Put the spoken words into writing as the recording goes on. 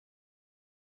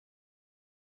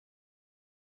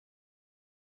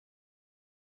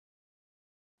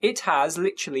It has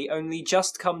literally only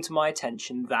just come to my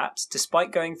attention that,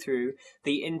 despite going through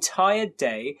the entire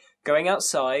day, going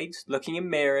outside, looking in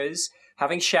mirrors,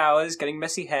 having showers, getting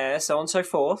messy hair, so on and so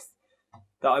forth,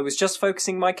 that I was just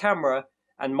focusing my camera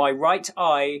and my right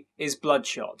eye is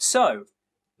bloodshot. So,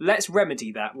 let's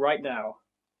remedy that right now.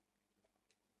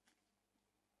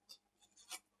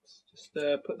 Just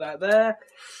put that there,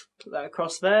 put that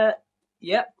across there.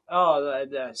 Yep. Oh,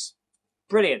 that's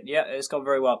brilliant. Yeah, it's gone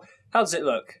very well. How does it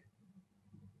look?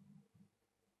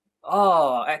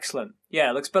 Oh, excellent. Yeah,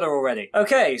 it looks better already.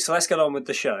 Okay, so let's get on with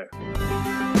the show.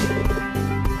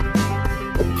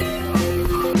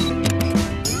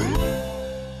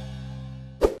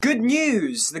 Good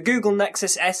news! The Google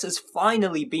Nexus S has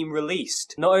finally been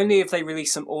released. Not only have they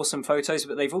released some awesome photos,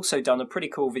 but they've also done a pretty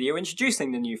cool video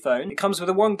introducing the new phone. It comes with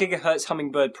a 1GHz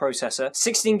Hummingbird processor,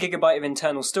 16GB of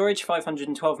internal storage,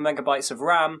 512MB of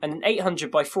RAM, and an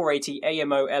 800x480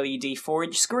 AMO LED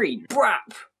 4-inch screen.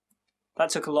 Brap! That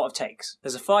took a lot of takes.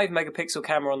 There's a 5MP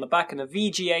camera on the back and a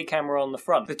VGA camera on the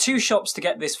front. The two shops to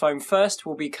get this phone first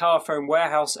will be Carphone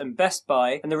Warehouse and Best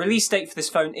Buy, and the release date for this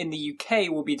phone in the UK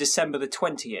will be December the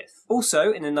 20th.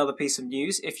 Also, in another piece of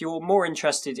news, if you're more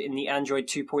interested in the Android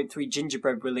 2.3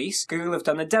 Gingerbread release, Google have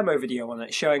done a demo video on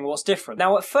it showing what's different.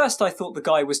 Now, at first I thought the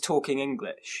guy was talking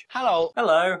English. Hello.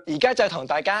 Hello. 而家就同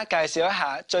大家介紹一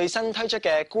下最新推出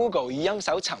嘅 Google 語音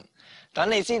搜尋。等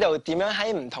你知道點樣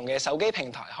喺唔同嘅手機平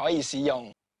台可以使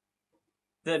用。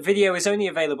The video is only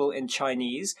available in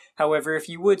Chinese. However, if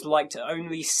you would like to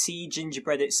only see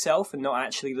Gingerbread itself and not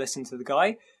actually listen to the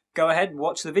guy, go ahead,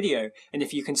 watch the video. And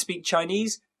if you can speak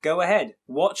Chinese, go ahead,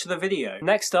 watch the video.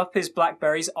 Next up is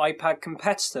BlackBerry's iPad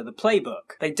competitor, the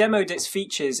Playbook. They demoed its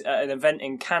features at an event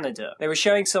in Canada. They were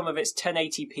showing some of its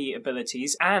 1080p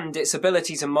abilities and its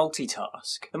ability to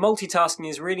multitask. The multitasking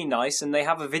is really nice and they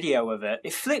have a video of it.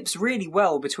 It flips really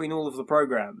well between all of the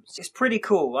programs. It's pretty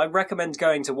cool. I recommend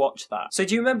going to watch that. So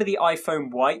do you remember the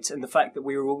iPhone White and the fact that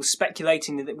we were all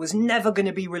speculating that it was never going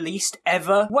to be released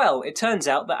ever? Well, it turns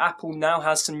out that Apple now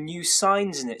has some new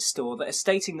signs in its store that are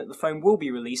stating that the phone will be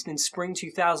released in spring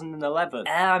 2011.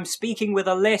 I'm speaking with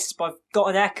a lisp, I've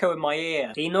got an echo in my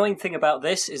ear. The annoying thing about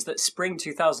this is that spring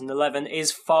 2011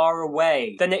 is far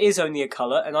away. Then it is only a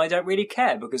colour and I don't really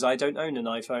care because I don't own an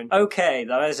iPhone. Okay,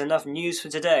 that is enough news for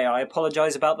today. I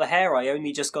apologise about the hair, I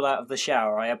only just got out of the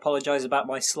shower. I apologise about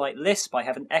my slight lisp, I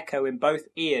have an echo in both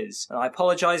ears. And I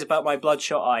apologise about my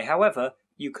bloodshot eye. However,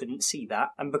 you couldn't see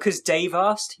that. And because Dave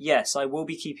asked, yes, I will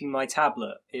be keeping my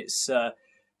tablet. It's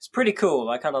pretty cool,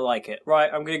 I kinda like it. Right,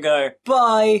 I'm gonna go.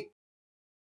 Bye!